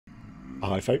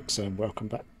Hi folks, and welcome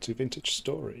back to Vintage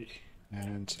Story.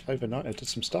 And overnight I did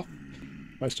some stuff,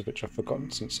 most of which I've forgotten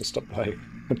since I stopped playing.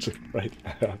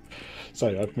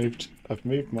 So I've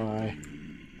moved my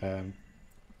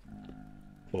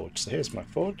forge. So here's my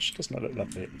forge. Doesn't that look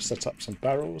lovely? I've set up some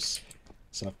barrels.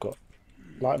 So I've got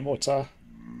lime water.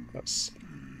 That's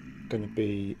going to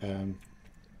be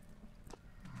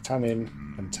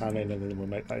tannin and tannin, and then we'll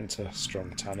make that into strong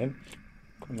tannin.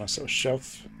 Got a nice little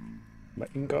shelf. My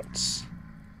ingots.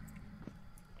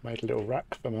 Made a little rack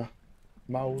for my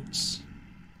moulds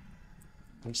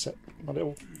and set my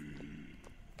little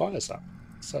fires up.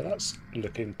 So that's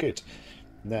looking good.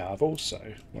 Now I've also,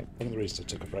 one of the reasons I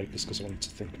took a break is because I wanted to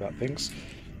think about things.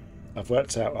 I've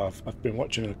worked out, I've been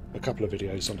watching a couple of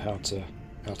videos on how to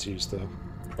use the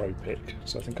Pro Pick,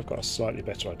 so I think I've got a slightly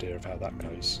better idea of how that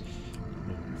goes.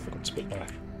 I forgot to put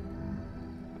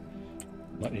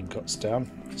my ingots down.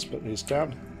 Let's put these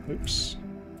down. Oops.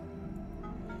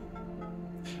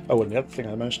 Oh, and the other thing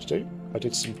I managed to do, I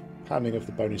did some panning of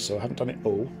the bony saw. I haven't done it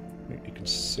all. I think you can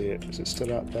see it. Is it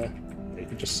still out there? You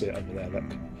can just see it over there, look.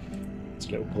 There's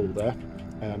a little pool there.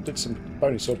 Did some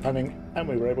bony saw panning, and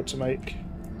we were able to make...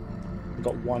 We've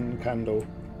got one candle.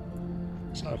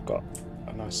 So I've got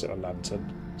a nice little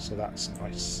lantern. So that's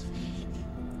nice.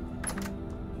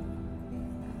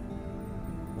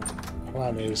 The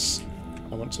plan is,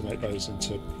 I want to make those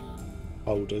into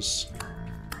holders.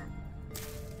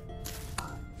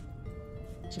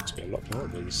 Seems to be a lot more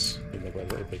of these than there were at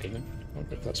the beginning. I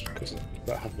wonder if that's because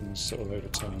that happens sort of over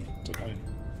time. I don't know.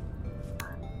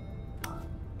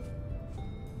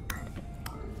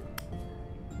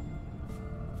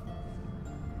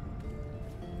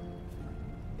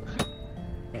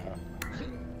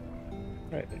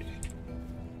 Right.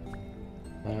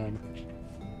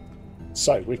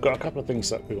 So we've got a couple of things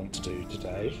that we want to do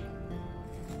today.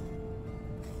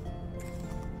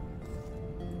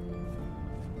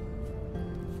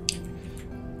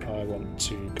 I want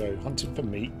to go hunting for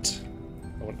meat.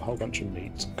 I want a whole bunch of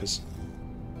meat because,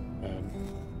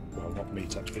 well, not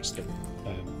meat actually, it's the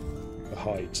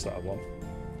hides that I want.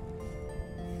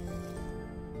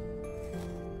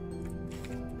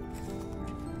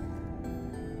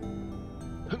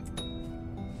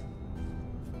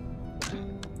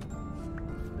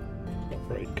 Not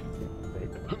break. Not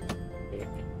break. Yeah.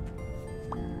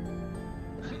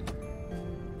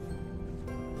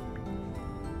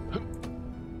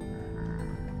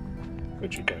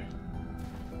 Where'd you go?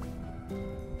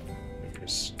 There he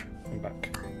is. Come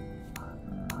back.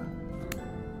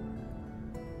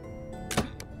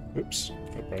 Oops,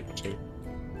 I broke too.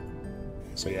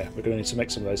 So yeah, we're going to need to make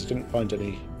some of those. I didn't find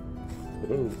any.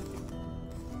 Ooh.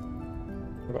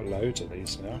 I've got loads of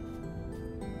these now.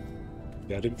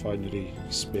 Yeah, I didn't find any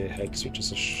spearheads, which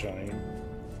is a shame.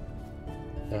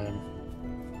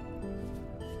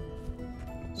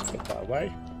 Let's put that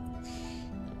away.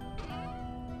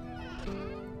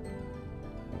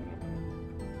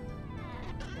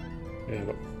 Yeah, I've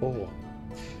got 4.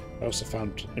 I also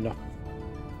found enough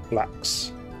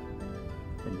blacks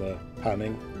from the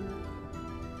panning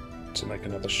to make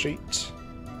another sheet.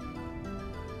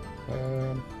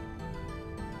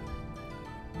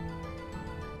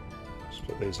 Let's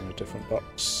put these in a different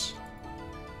box.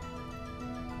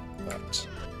 That.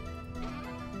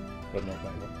 But not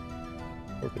that one.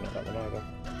 Probably not that one either.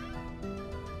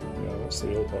 Yeah, that's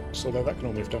the old box. Although that can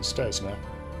all move downstairs now.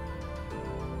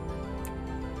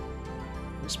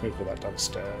 Let's move all that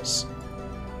downstairs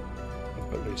and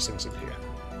put these things in here.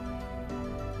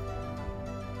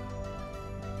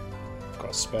 I've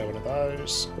got a spare one of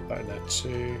those, put that in there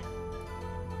too.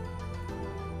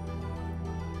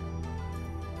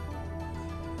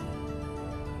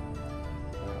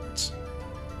 That.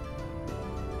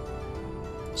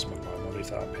 Let's move that, I'll leave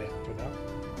that up here for now.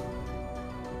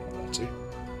 There too.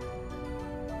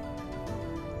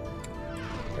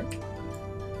 Okay.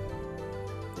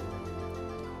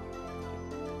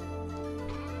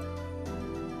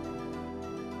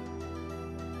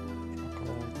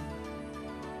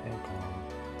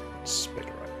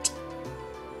 Spitterite.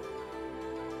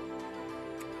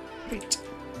 Neat.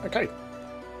 Okay.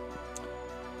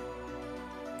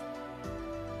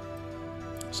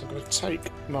 So I'm going to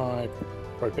take my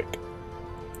Pro Pick.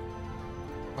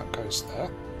 That goes there.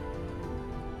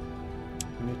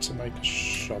 I need to make a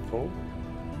shovel.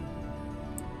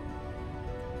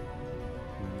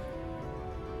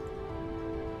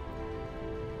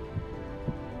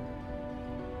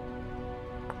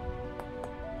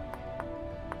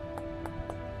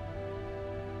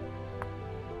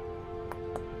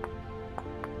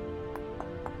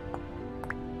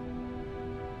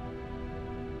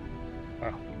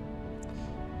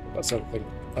 That's everything.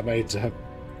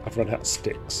 I've run out of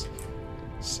sticks,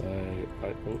 so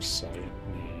I also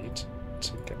need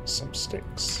to get some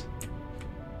sticks.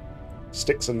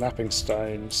 Sticks and napping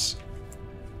stones.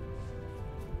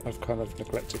 I've kind of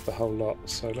neglected the whole lot,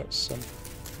 so let's see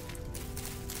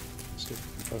if we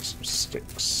can buy some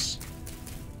sticks.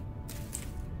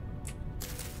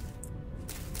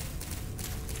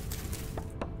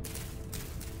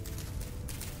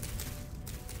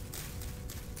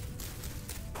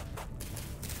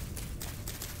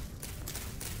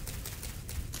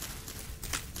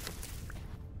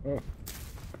 Oh,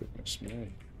 goodness me.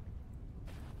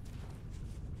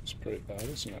 It's pretty bad,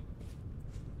 isn't it?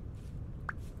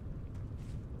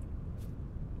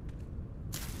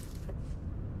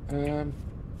 I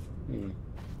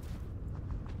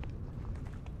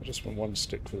just want one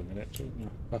stick for the minute.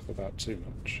 Don't laugh about too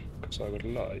much, because I would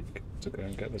like to go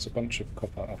and get. There's a bunch of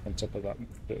copper up on top of that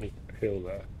little hill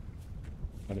there,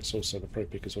 and it's also the Pro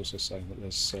Peak is also saying that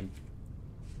there's some.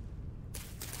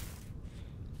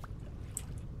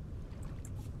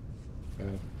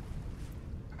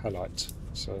 Halite,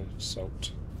 so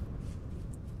salt.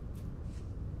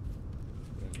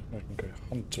 Then I can go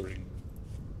huntering.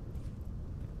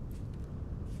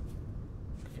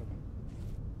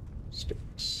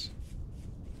 Sticks.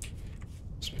 I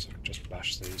suppose I can just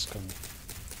bash these, can't I?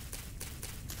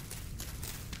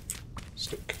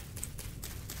 Stick.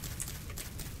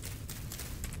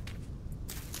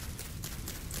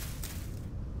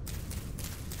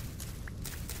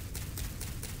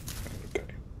 There we go.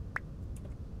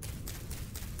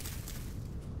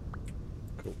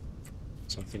 Cool.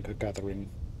 So I think a gathering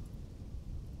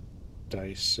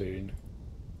day soon.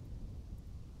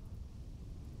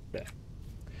 There.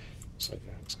 So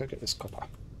yeah, let's go get this copper.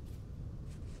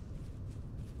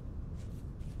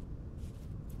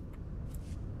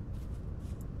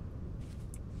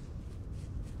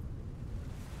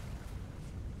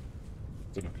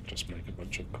 Then I can just make a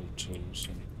bunch of cool tools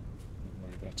and not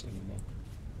worry about it anymore.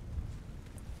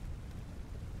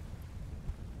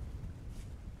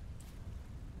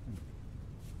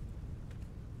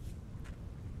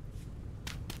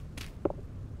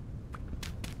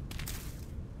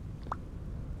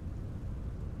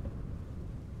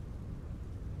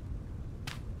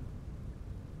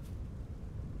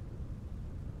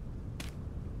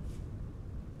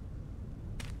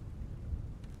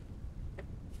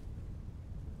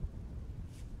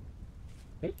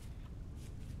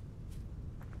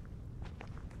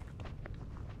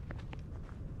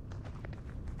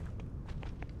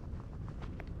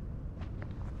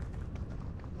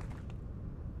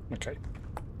 Okay,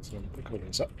 so let me pick all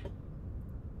these up.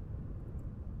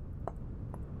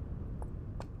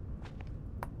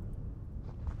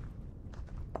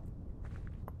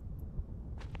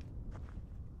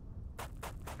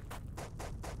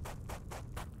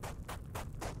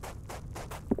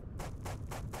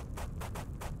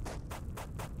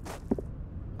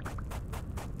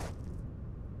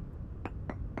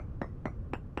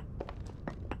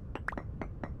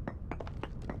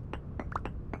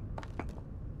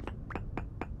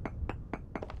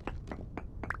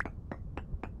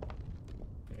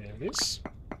 There it is.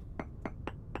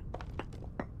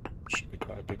 Should be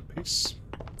quite a big piece.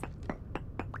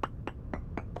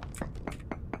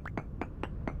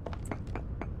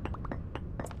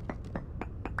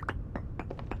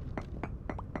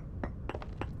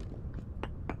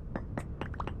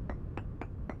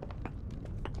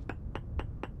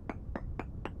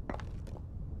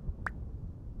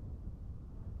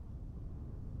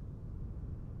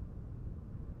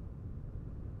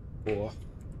 Or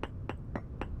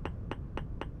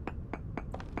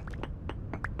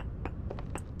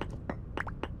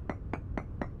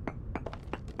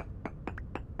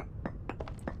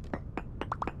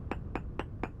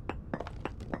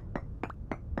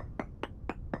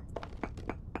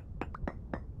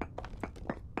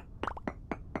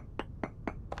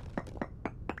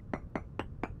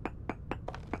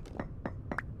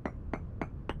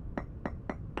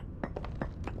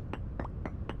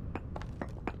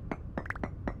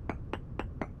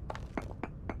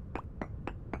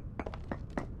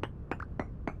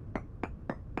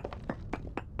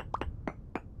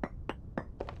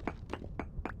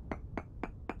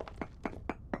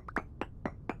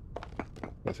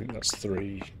I think that's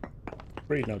three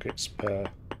nuggets per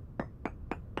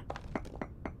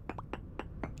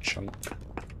chunk.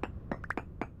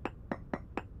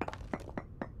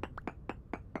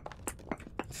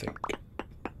 I think.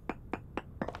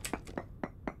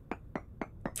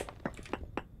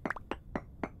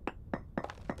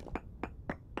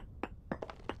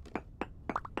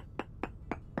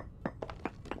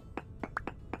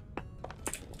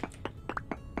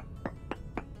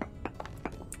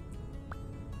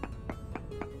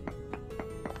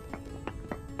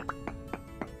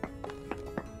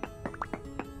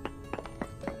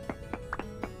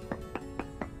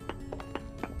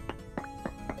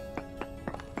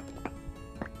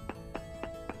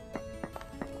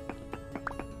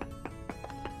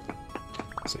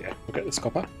 So yeah, we'll get this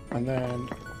copper, and then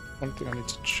one thing I need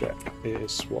to check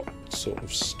is what sort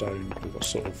of stone or what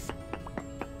sort of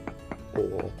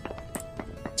ore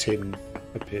tin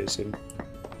appears in.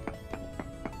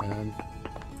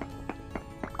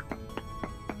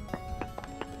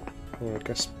 Or I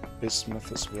guess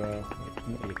bismuth as well.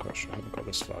 I'm not really quite sure. I haven't got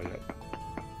this far yet.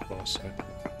 Well, so.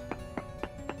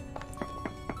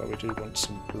 But we do want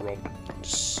some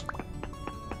bronze.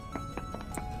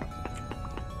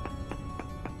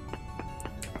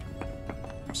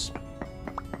 Oops.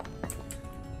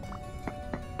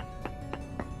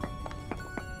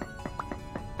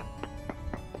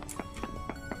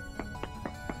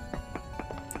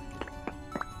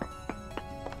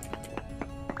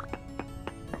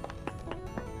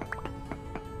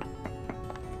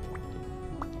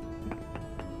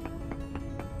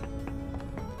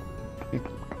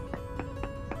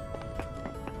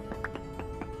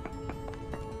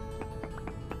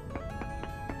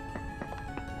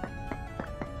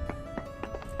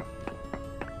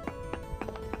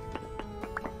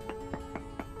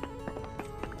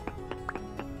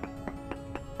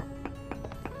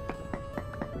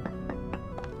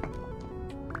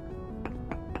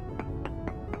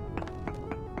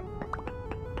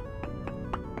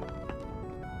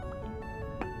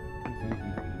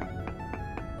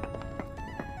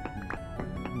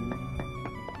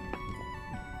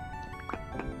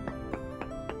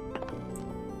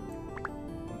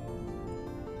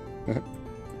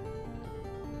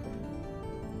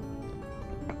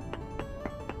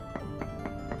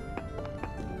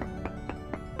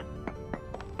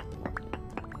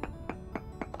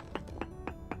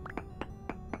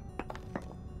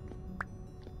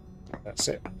 That's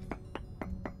it.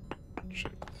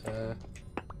 Check there.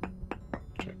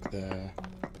 Check there.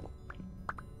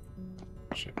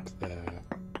 Check there.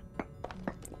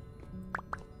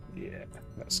 Yeah,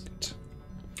 that's good.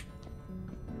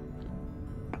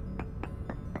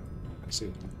 I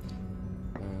see.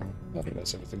 I think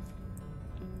that's everything.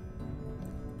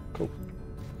 Cool.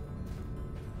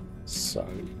 So.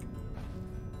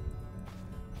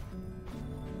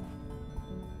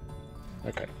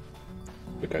 Okay.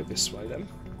 We go this way then.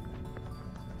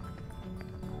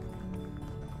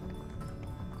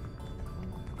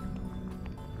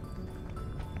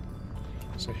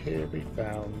 So here we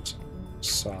found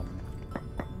some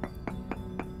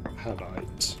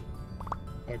halite.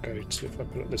 If I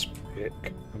put up this pick,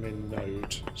 I'm in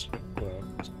node, so it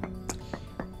works.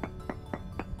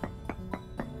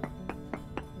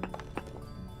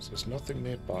 So there's nothing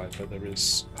nearby, but there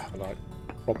is halite.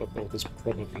 There's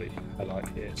probably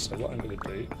halite here. So what I'm going to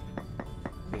do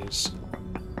is,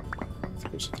 I think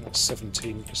it was something like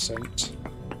 17%.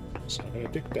 So I'm going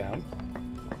to dig down.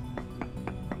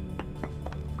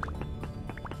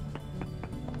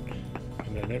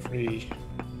 And then every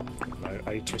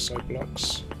 8 or so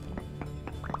blocks,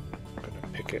 I'm going to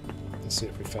pick it and see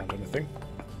if we found anything.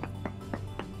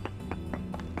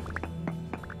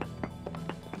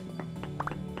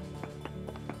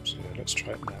 So let's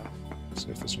try it now. See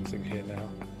if there's something here now.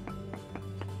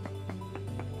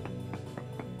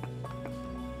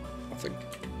 Nothing.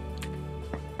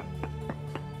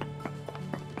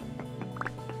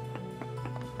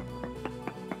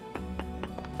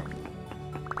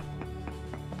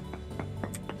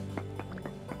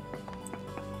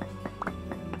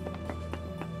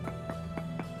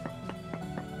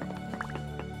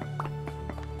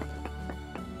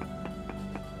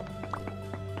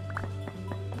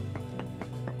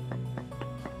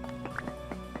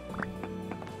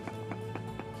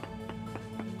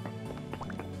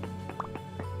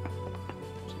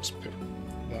 Just pick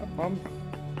that one.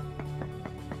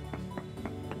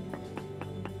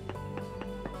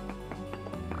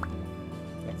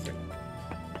 Nothing.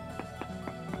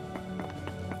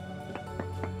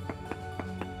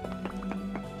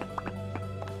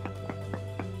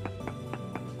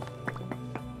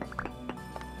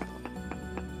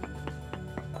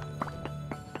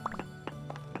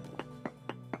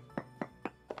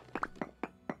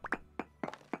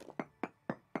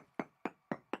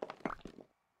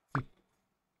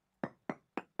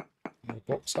 More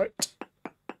bauxite.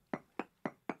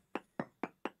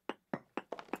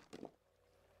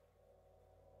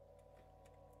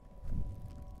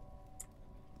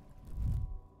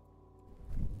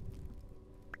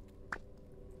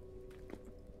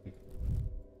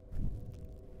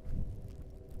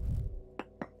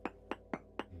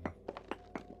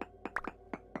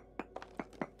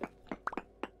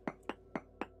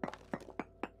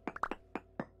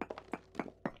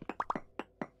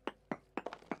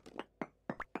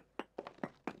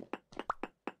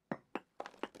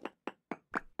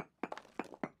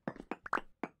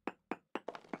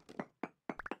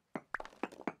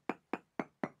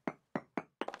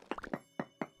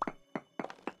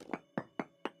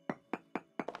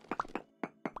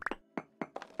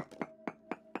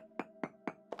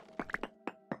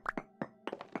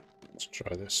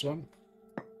 Try this one.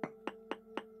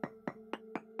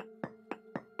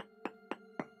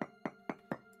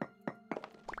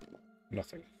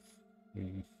 Nothing.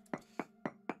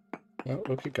 Well,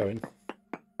 we'll keep going.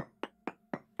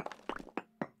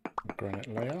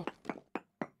 Granite layer.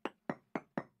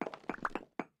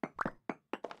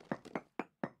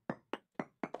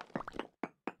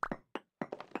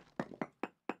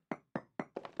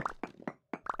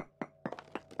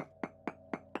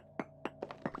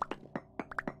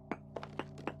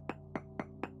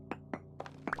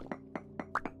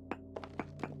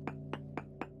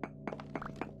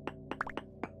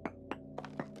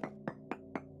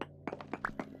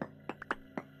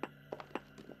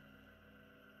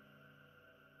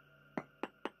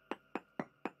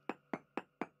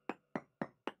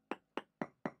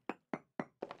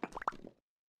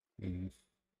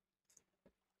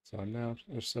 So I'm now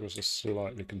just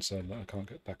slightly concerned that I can't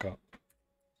get back up.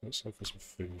 Let's look for some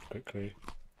food quickly.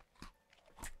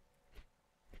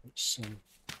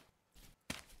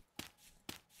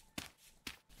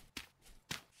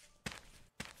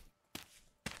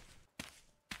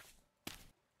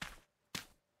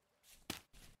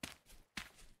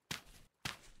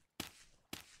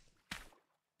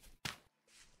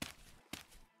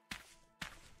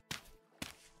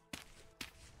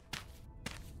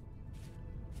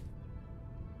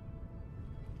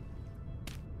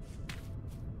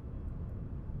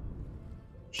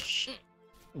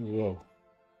 Whoa.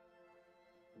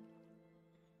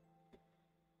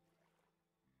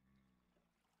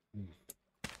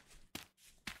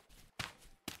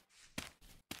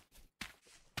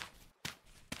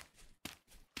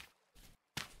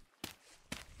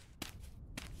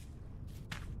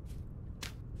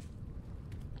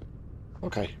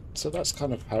 Okay, so that's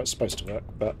kind of how it's supposed to work,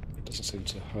 but it doesn't seem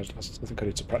to. I think I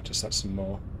need to practice that some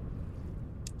more.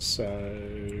 So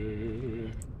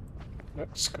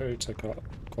let's go take our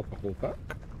copper hole back.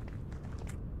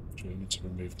 We need to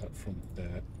remove that from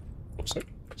there also,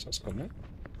 because that's gone now.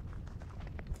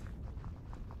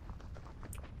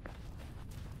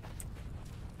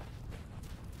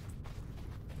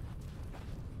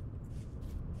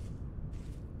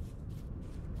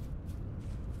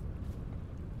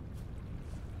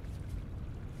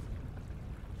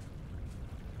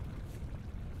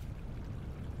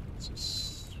 This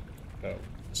is belt.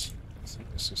 I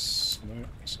think this is no,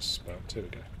 this is spout. Here we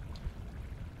go.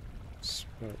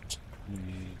 Spout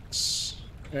needs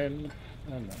N,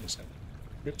 and that is N.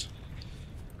 Good.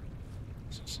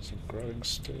 So this isn't growing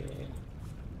still.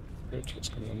 Good, it's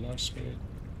coming on nicely.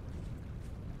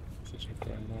 This is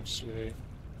growing nicely.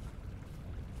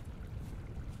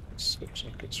 This looks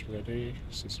like it's ready.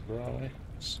 This is rye,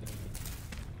 so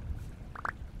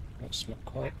that's not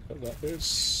quite, but that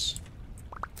is.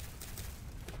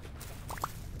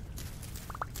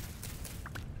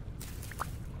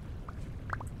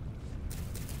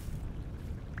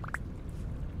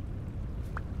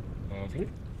 Lovely.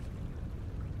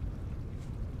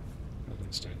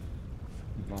 Let's do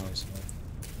miles away.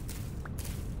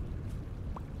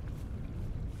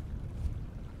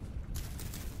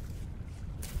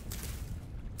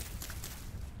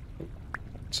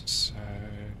 So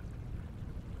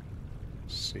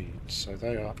seeds. So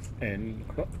they are N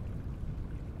crop.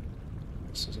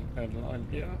 This is an N line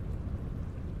here.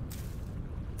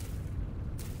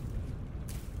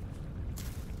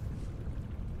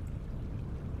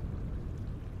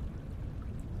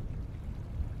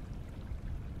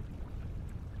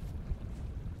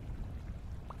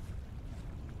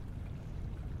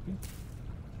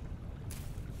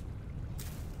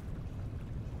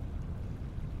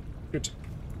 Good.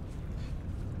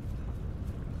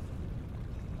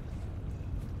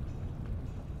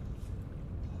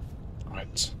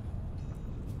 Right.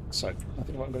 So I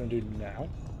think what I'm going to do now.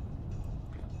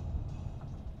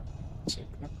 Take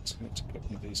that. I need to put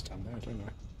one of these down there, don't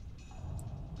I?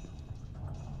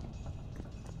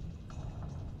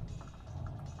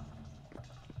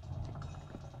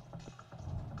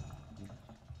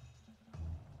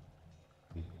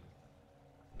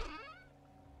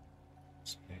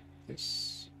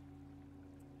 This.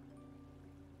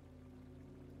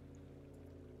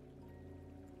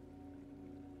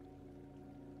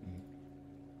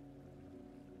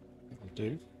 That'll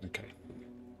do. Okay.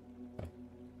 Oh,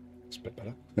 it's a bit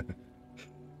better.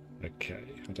 Okay,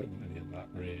 I don't want any of that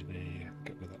really.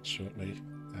 Get rid of that shortly.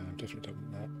 Definitely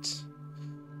don't want that.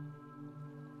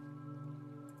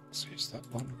 Let's use that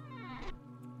one.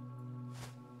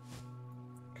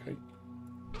 Okay.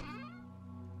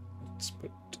 Let's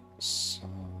put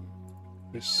some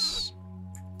this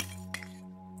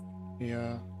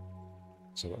here.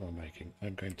 So what am I making?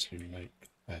 I'm going to make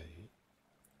a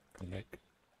make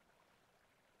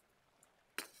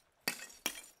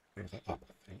that up,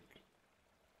 I think.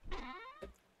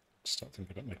 Start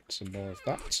thinking about making some more of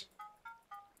that.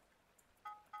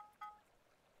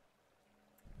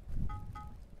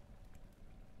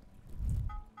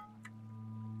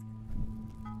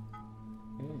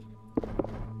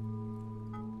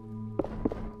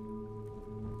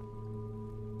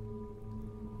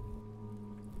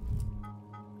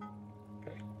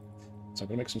 Okay, so I'm going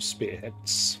to make some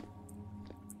spearheads.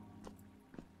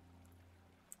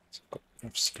 So I've got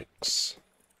enough sticks.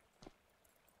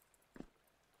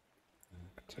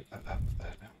 Take that out of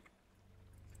there now.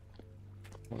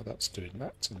 While that's doing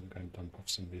that, I'm going to dump off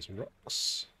some of these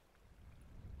rocks.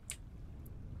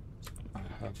 I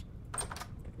have a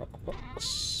rock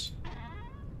box.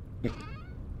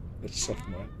 It's soft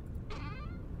mine.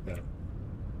 There.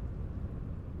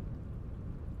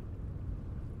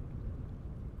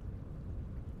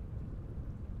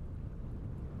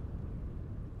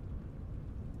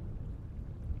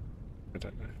 I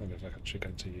don't know if I'm ever actually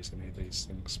going to use any of these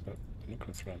things, but I'm not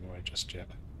going to throw them away just yet.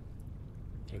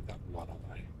 Throw that one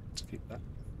away to keep that.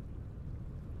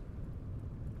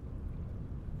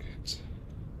 Good.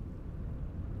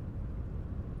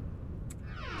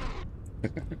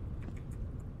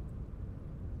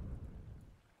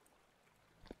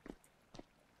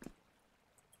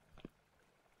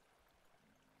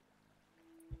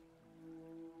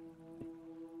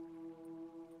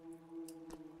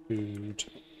 Food.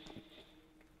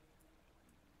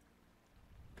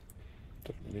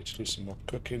 Definitely need to do some more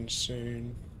cooking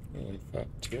soon. Oh, in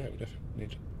fact, yeah, we definitely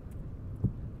need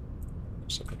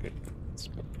some cooking. Let's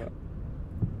put that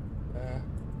there.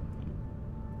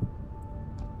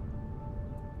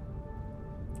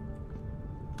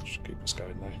 Should keep us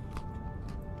going though.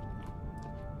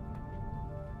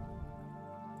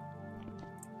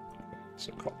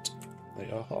 So hot. They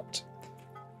are hot.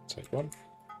 Take one.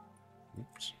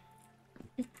 Oops.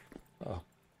 Oh.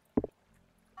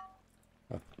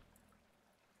 Oh.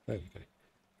 There we go.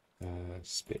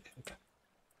 Spearhead.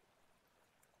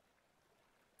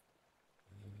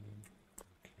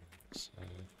 Okay, so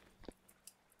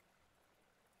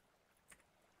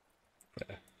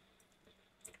there.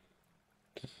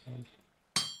 Down.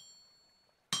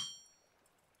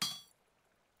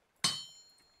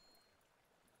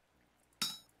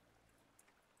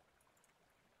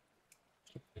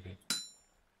 Maybe.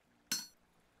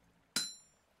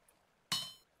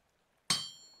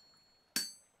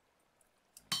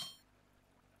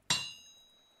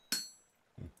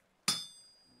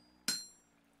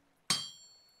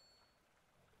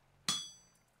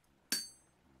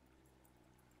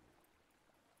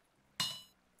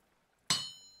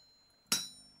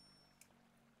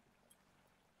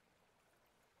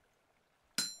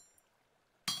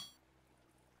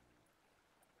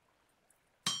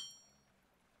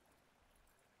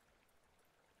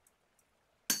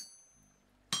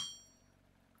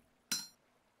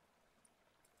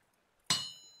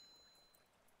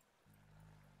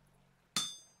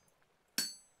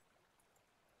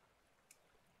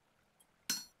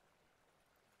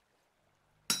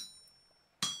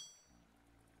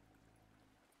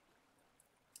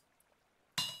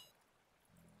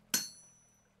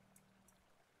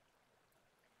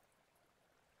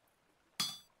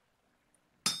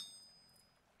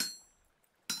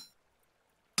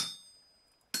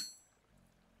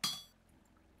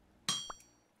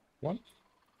 One.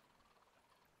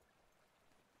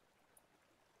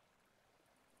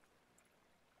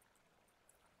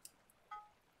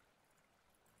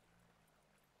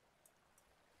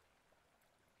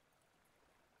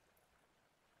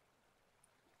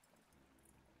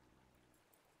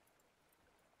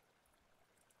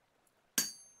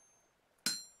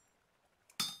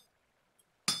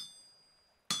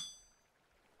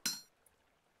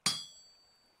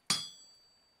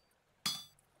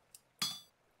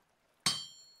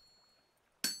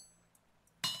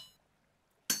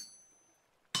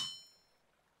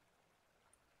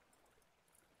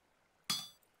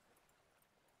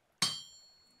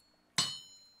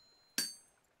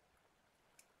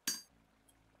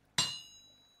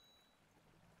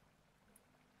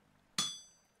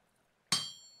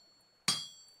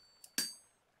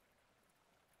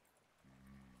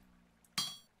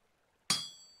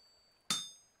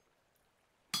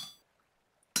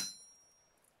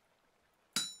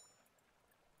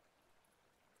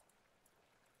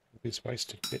 These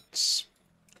wasted bits.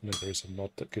 I know there is a mod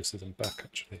that gives them back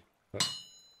actually, but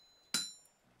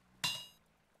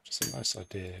just a nice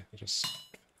idea. It's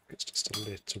just a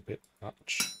little bit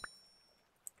much.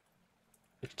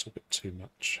 A little bit too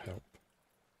much help.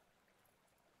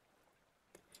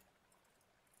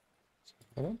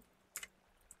 Come on.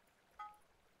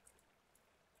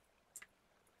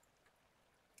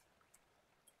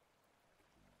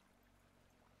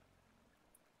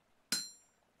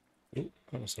 Ooh,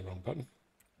 that was the wrong button.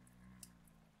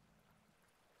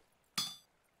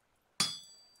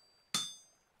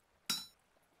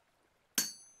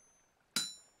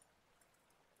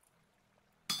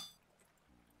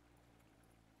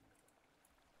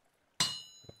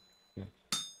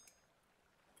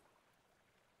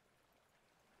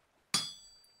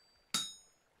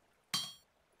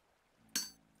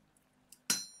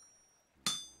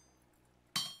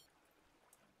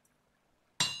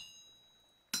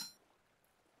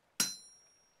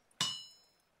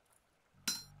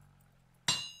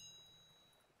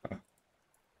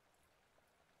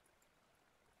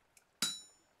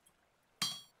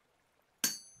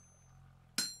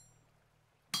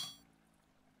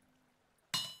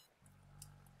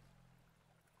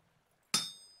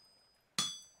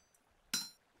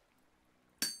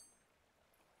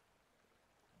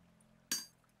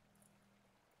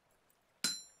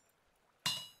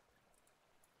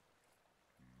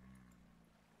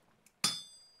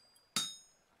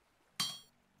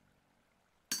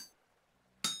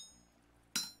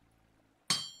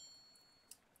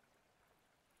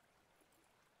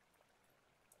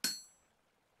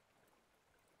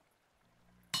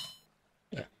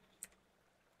 Yeah.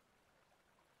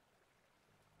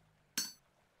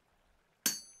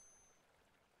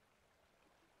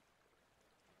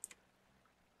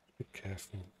 Be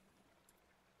careful.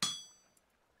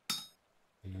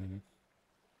 Mm.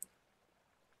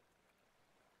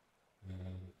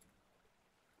 Mm.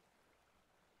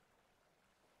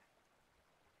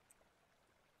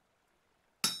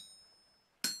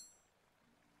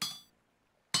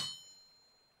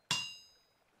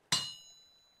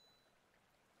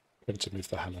 Going to move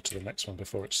the hammer to the next one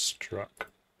before it's struck.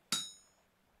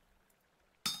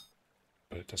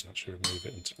 But it doesn't actually remove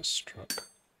it until it's struck.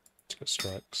 Until it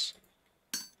strikes.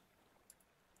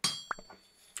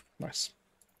 Nice.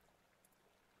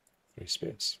 3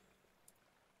 spears.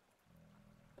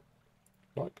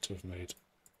 I'd like to have made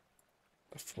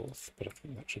a 4th, but I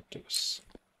think that should do us.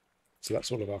 So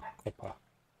that's all of our copper.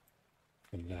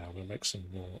 And now we'll make some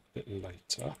more a bit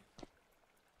later.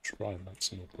 Try and make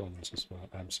some more bronze as well,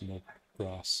 and some more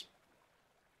brass.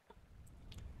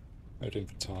 How are we doing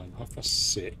for time?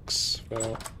 6:30.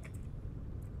 Well,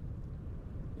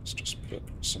 let's just put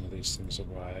some of these things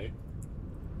away.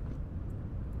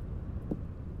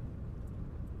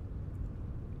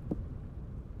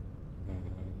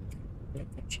 What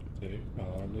should I do?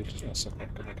 Oh, I need to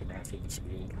make a knife in the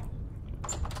field.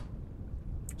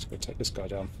 Let's go take this guy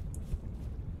down.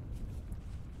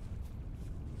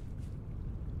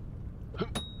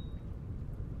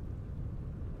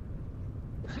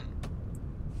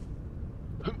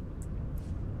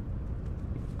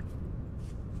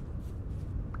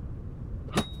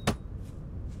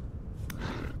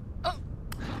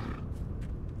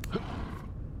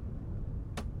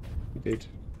 We did.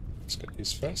 Let's get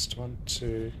these first. 1,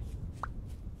 2.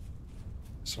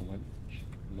 Someone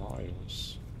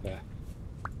miles there.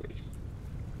 3.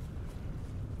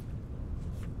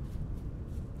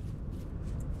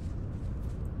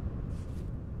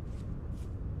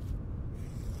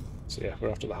 So yeah, we're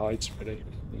after the hides really.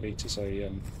 The meat is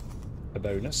a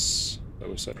bonus, but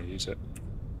we'll certainly use it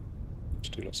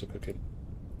to do lots of cooking.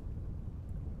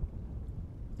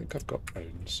 I think I've got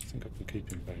bones. I think I've been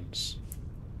keeping bones.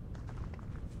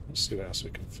 Let's see what else we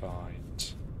can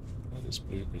find. Oh, there's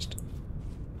blueberries.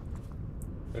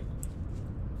 Okay.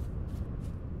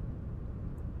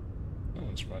 That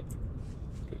one's right.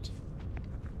 Good.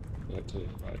 I like to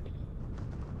right.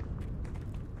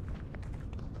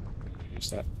 Use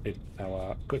that in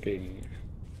our cooking.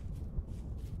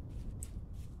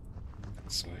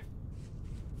 So.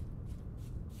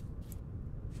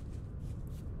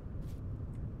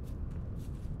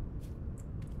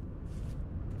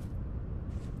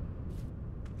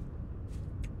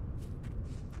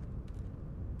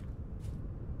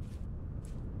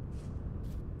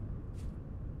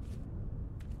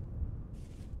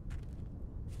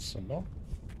 Some more.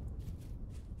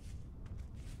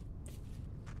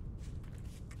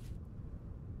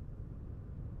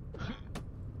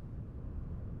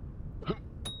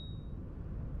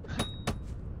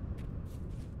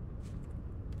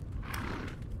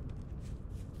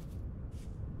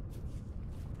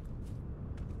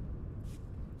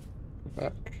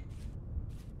 Back.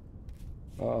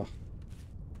 Oh,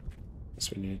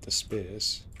 that's when you need the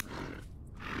spears.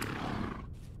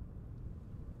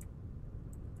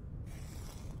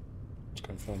 Let's go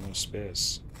and find those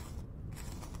spears.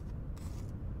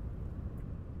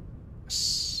 Yes.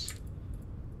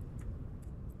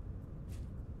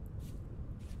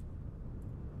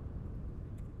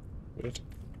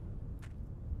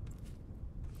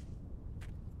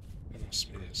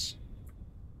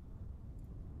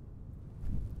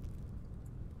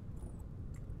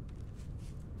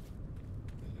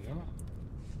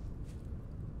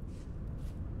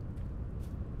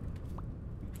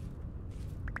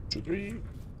 2, 3.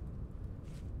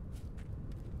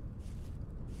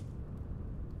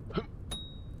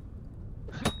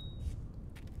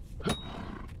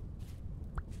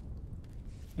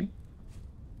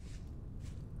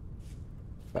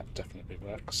 That definitely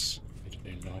works. Need a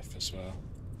new knife as well.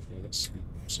 Yeah, that's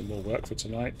some more work for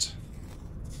tonight.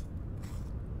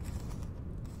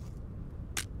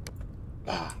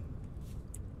 Ah.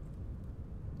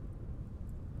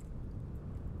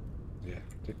 Yeah,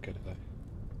 did get it though.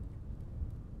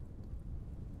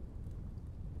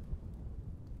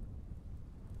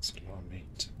 It's a lot of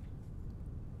meat.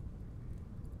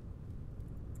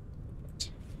 But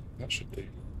that should do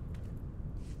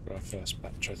for our first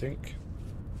batch, I think.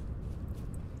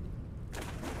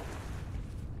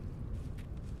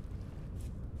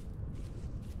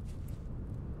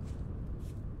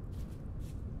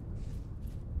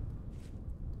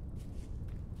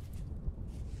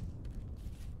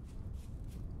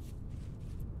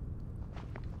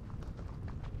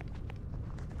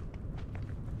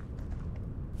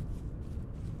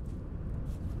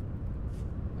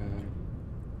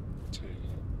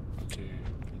 I'll do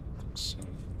some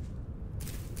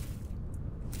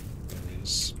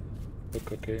berries for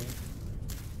cooking.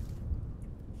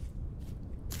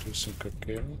 Do some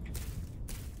cooking.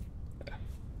 Yeah.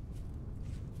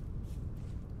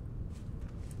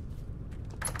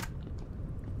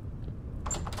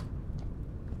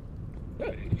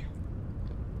 Hey.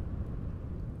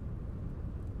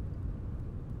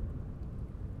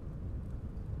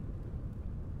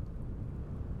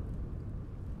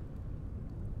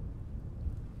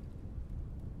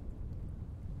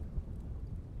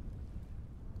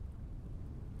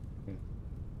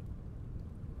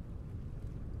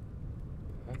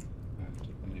 And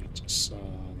I need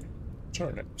some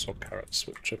turnips or carrots,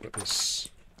 whichever it is.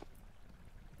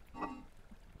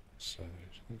 So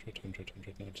 100, 100,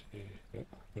 190. Yeah,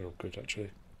 they're all good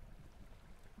actually.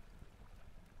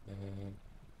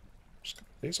 Just get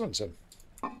these ones in.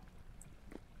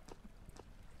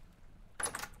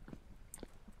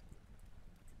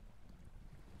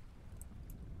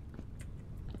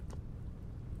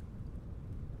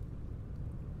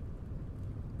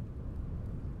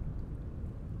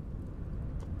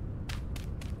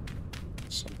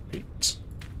 Some meat.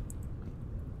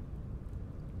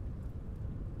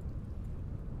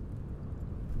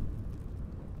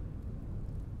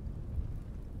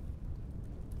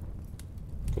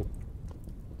 Cool.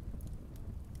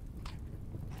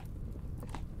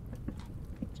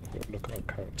 So have a look at our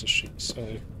character sheet.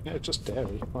 So yeah, just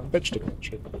dairy, like vegetable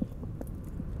actually.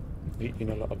 Eating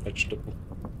a lot of vegetable,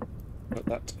 but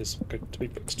that is going to be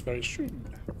fixed very soon.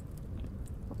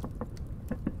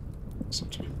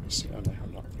 Something missing. Oh no,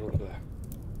 I'm not. They're all there.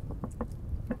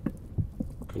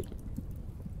 Cool.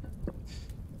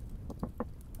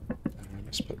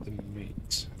 Let's put the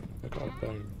meat. I've got a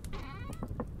bone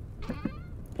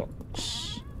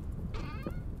box.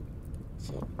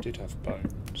 Thought I did have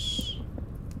bones.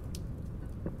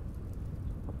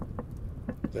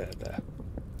 There.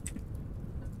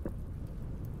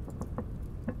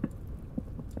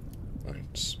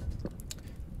 Bones.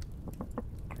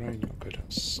 Grain, I'll go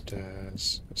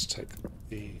downstairs. Let's take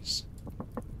these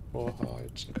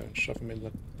rawhides and go and shove them in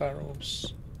the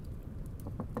barrels.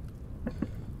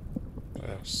 What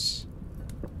else?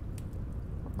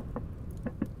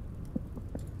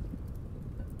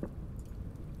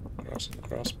 Grass in the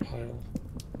grass pile.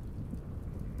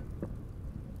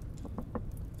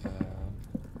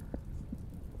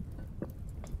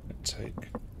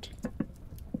 Take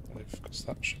because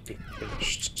that should be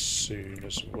finished soon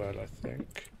as well, I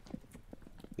think.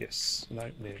 Yes, no,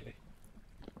 nearly.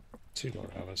 2 more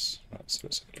hours. Right, so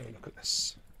let's have a little look at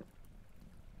this.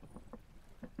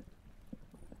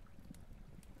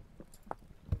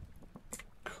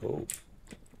 Cool.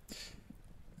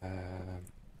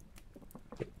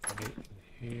 Put the meat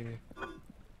in here.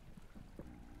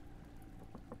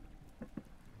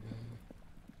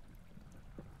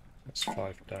 That's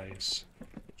 5 days.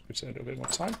 Which gives it a little bit more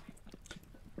time.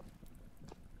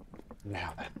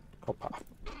 Now then, copper.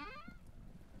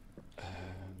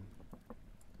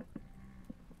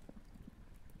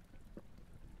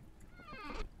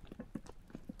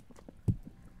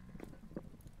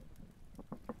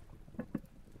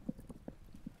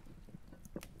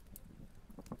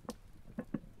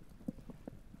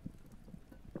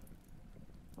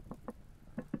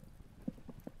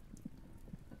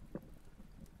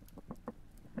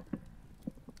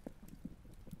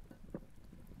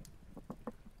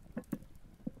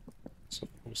 So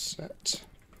all set.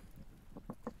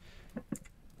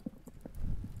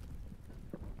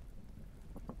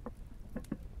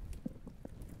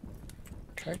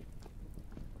 Okay.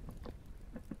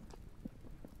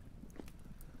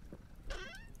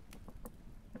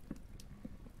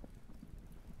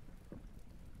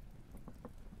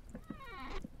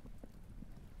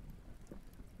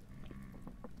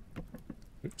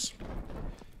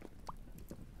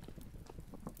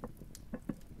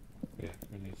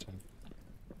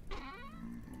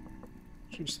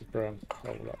 use the brown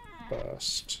coal up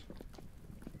first.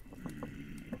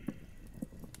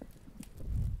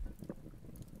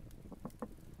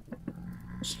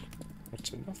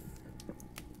 Not enough.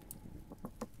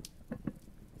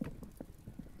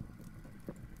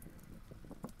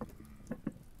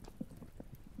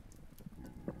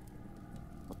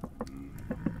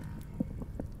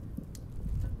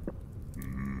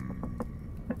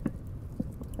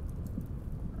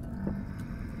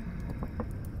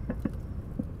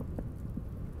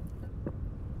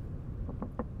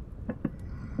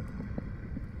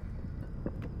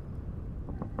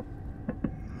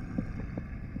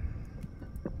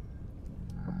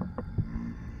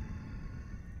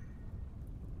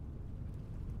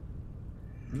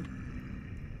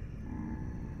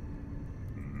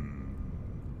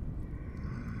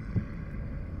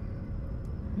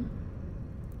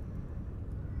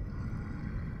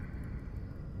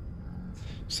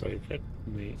 So red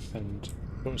meat and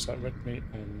what was that? Red meat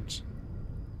and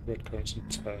red currants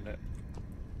and turnip.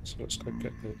 So let's go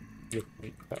get the red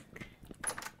meat back.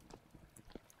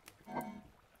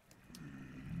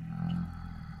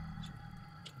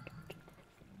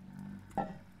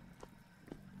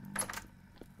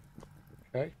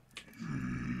 Okay.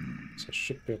 So I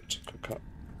should be able to cook up.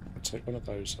 I'll take one of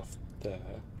those off there.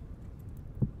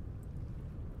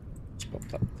 Let's pop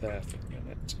that there for a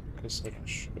minute, because then I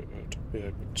should be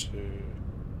able to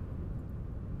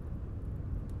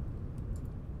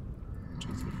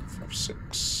 2, 3, 4, 5,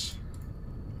 6.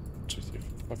 2, 3,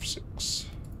 4, 5, 6.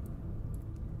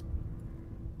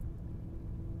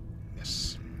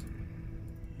 Yes.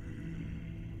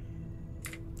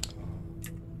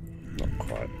 Not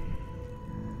quite.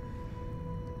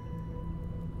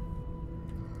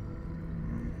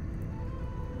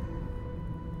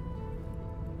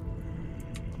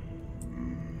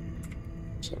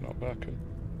 Is that not working?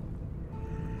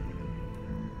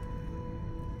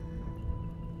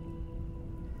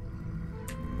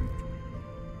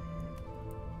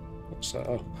 What's that?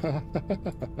 Oh.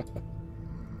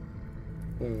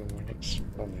 Oh, that's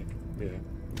funny. Yeah.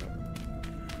 No.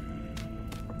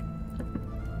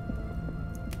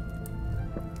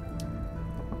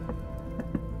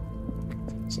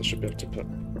 So I should be able to put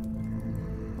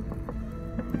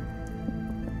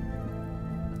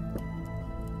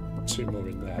two more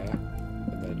in there,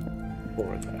 and then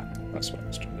 4 in there. That's what I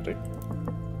was trying to do.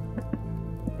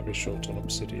 Very short on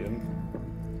obsidian.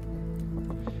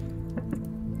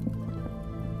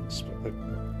 Split the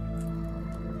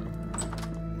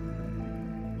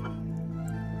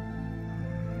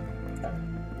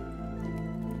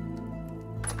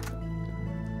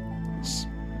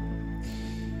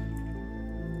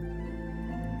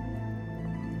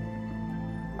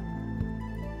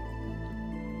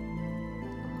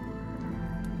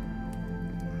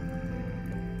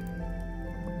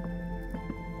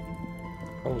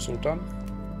coal's all done.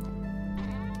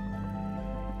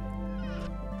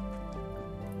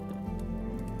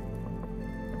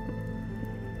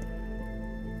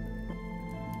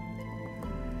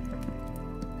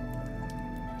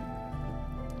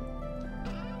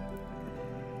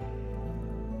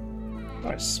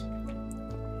 Nice.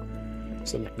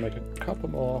 So we can make a couple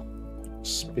more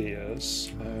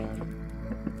spears.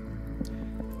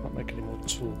 Can't make any more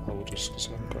tool holders because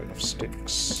I haven't got enough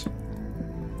sticks.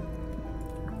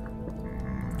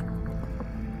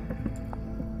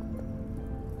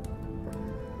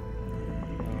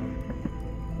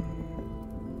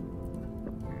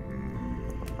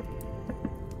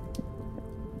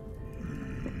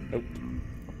 Nope.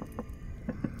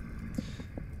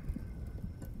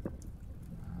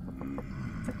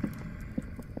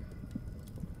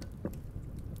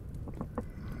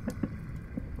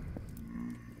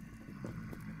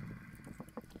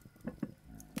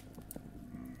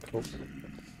 Cool.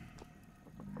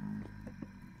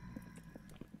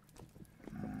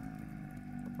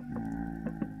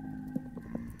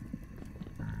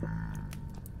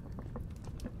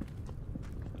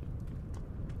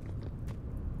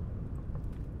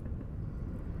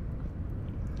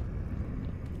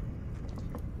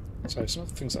 So some of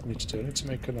the things that I need to do, I need to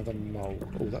make another mould.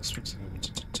 Oh, that's one thing I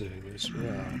wanted to do as well.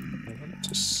 I want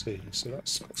to see, so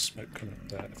that's got smoke coming up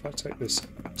there. If I take this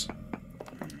out,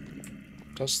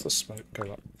 does the smoke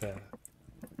go up there?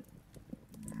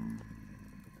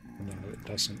 No, it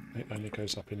doesn't. It only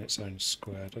goes up in its own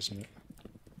square, doesn't it?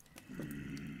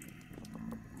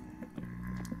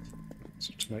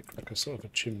 So to make like a sort of a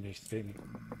chimney thing.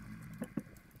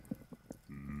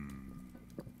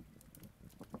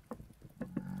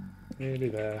 Nearly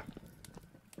there.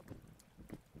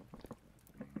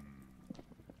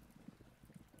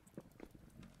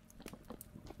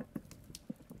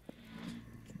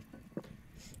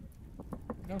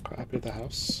 happy with the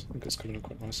house. I think it's coming on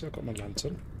quite nicely. I've got my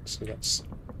lantern, so that's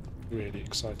really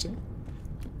exciting.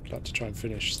 I'd like to try and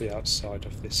finish the outside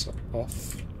of this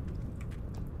off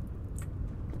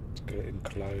to get it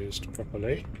enclosed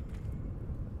properly.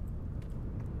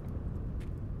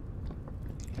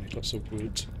 I need lots of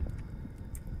wood.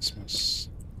 This must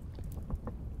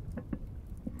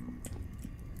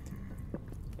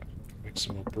make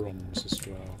some more bronze as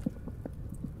well.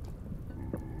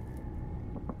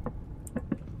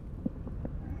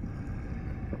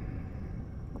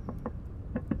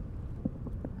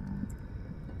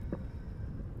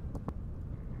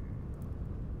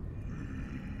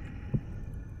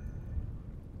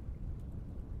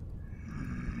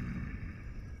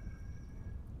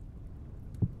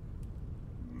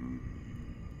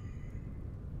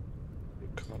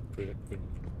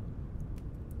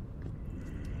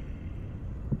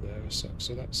 There,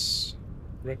 so that's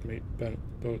red meat,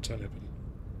 boiled turnip.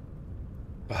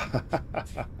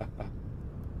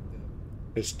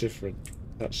 It's different.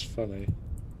 That's funny.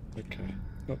 Okay,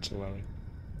 not to worry.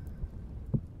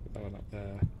 Put that one up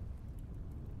there.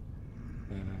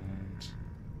 And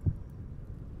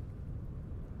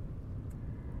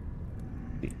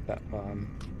eat that one.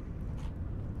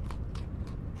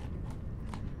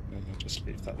 And I'll just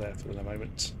leave that there for the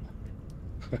moment.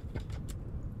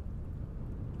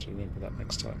 To remember that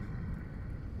next time.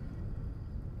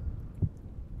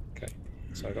 Okay,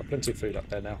 so I've got plenty of food up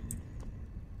there now.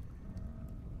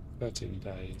 13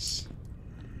 days.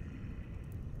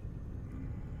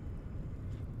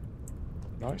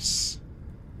 Nice.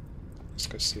 Let's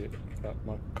go see about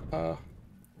my car.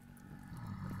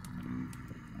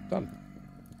 Done.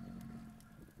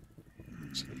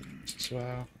 So as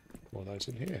well, pour those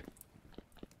in here.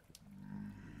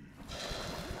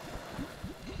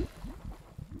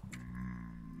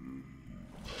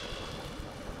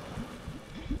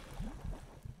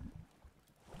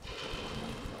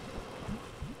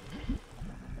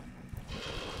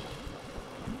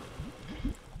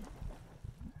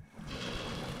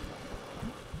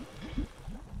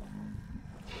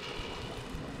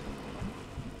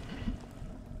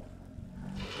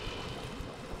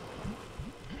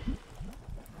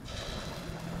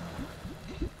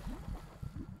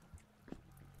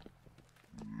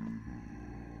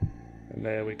 And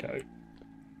there we go.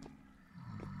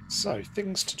 So,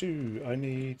 things to do. I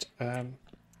need a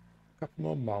couple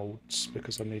more moulds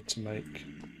because I need to make,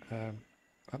 at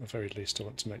the very least I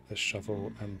want to make the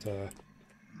shovel and the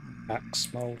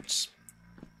axe moulds.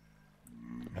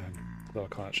 Though I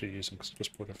can't actually use them because I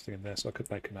just poured everything in there, so I could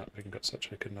make them out big and got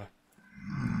such a couldn't I?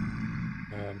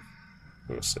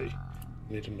 We'll see.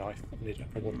 I need a knife.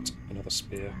 I want another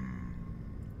spear.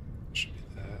 That should be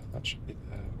there. That should be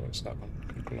there. Where's that one?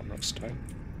 Conglomerate stone.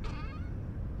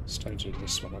 Stones are in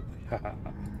this one, aren't they? Haha.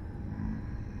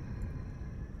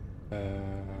 I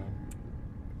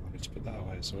need to put that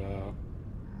away as well.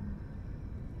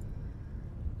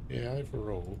 Yeah,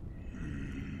 overall.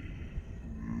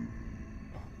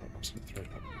 Oh, that wasn't thrown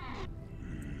up.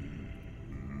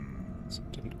 So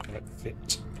it didn't quite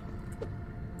fit.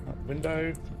 Out the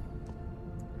window.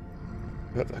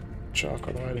 Got the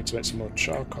charcoal away. I need to make some more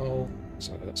charcoal.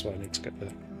 So that's why I need to get the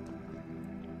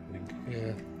thing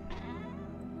here.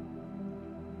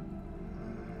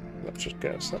 That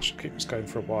should keep us going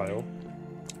for a while.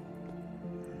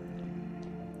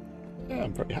 Yeah,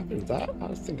 I'm pretty happy with that.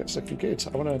 I think it's looking good.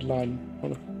 I want to line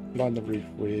the roof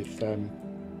with. I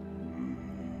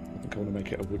think I want to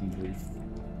make it a wooden roof,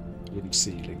 a wooden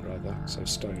ceiling rather. So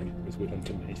stone with wood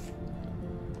underneath.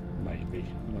 Maybe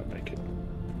I might make it.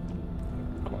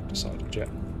 Not quite decided yet.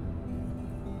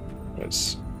 But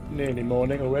it's nearly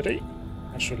morning already.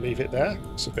 I shall leave it there.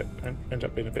 It's end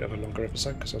up being a bit of a longer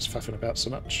episode because I was faffing about so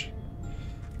much.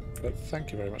 But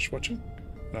thank you very much for watching,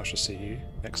 and I shall see you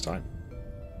next time.